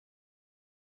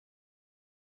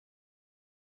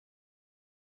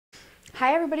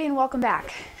Hi everybody and welcome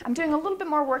back. I'm doing a little bit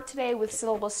more work today with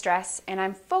syllable stress, and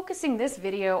I'm focusing this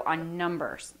video on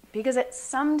numbers because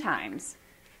sometimes,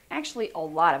 actually a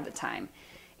lot of the time,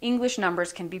 English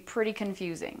numbers can be pretty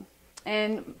confusing.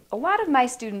 And a lot of my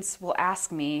students will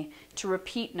ask me to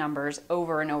repeat numbers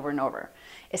over and over and over,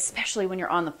 especially when you're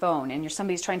on the phone and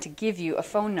somebody's trying to give you a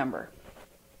phone number.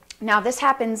 Now this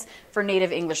happens for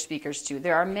native English speakers too.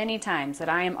 There are many times that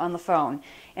I am on the phone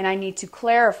and I need to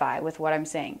clarify with what I'm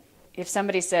saying. If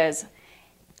somebody says,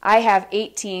 I have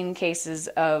 18 cases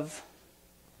of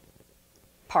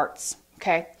parts,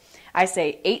 okay? I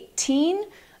say 18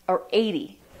 or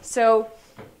 80. So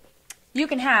you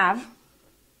can have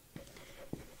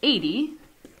 80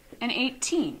 and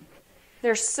 18.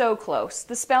 They're so close.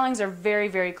 The spellings are very,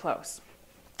 very close.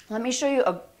 Let me show you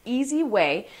an easy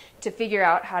way to figure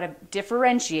out how to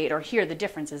differentiate or hear the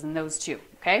differences in those two,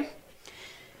 okay?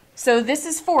 So this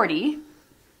is 40.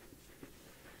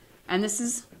 And this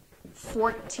is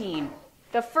 14.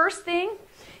 The first thing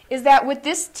is that with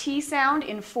this T sound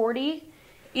in 40,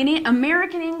 in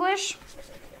American English,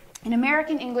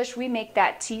 we make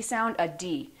that T sound a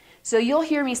D. So you'll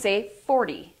hear me say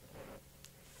 40,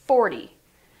 40.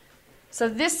 So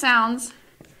this sounds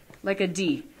like a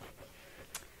D,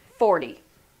 40,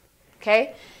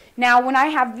 okay? Now when I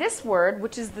have this word,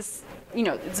 which is this,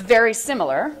 it's very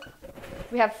similar,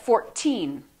 we have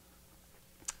 14,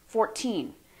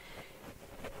 14.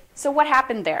 So what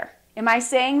happened there? Am I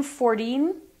saying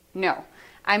 14? No.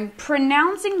 I'm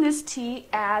pronouncing this T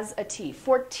as a T.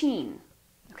 14.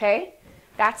 Okay?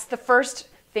 That's the first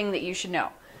thing that you should know.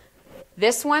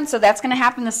 This one, so that's going to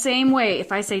happen the same way.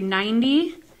 If I say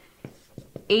 90,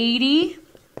 80,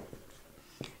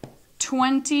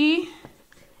 20,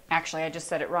 actually I just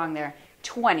said it wrong there,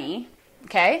 20.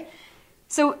 Okay?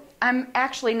 So I'm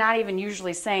actually not even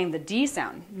usually saying the D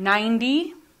sound.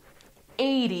 90,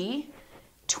 80,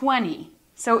 20.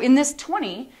 So in this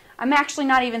 20, I'm actually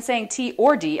not even saying T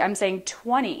or D. I'm saying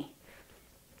 20.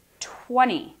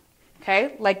 20.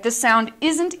 Okay? Like this sound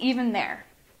isn't even there.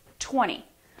 20.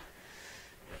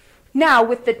 Now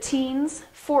with the teens,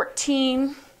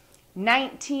 14,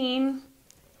 19,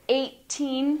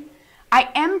 18, I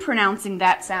am pronouncing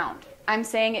that sound. I'm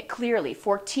saying it clearly.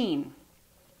 14.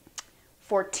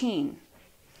 14.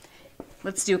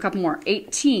 Let's do a couple more.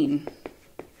 18.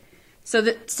 So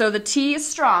the T is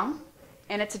strong,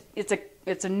 and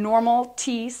it's a normal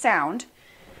T sound,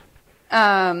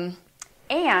 and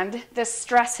the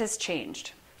stress has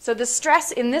changed. So the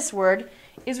stress in this word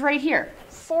is right here,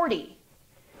 40.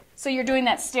 So you're doing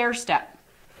that stair step,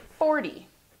 40,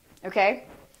 okay?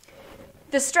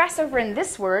 The stress over in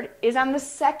this word is on the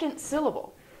second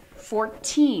syllable,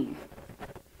 14.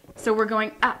 So we're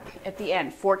going up at the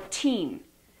end, 14.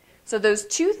 So those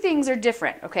two things are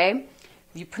different, okay?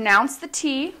 You pronounce the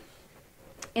T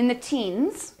in the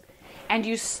teens, and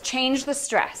you change the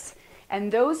stress.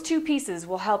 And those two pieces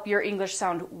will help your English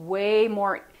sound way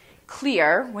more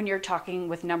clear when you're talking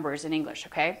with numbers in English,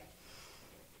 okay?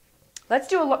 Let's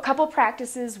do a couple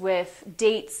practices with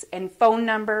dates and phone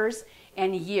numbers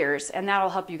and years, and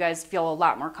that'll help you guys feel a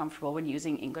lot more comfortable when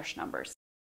using English numbers.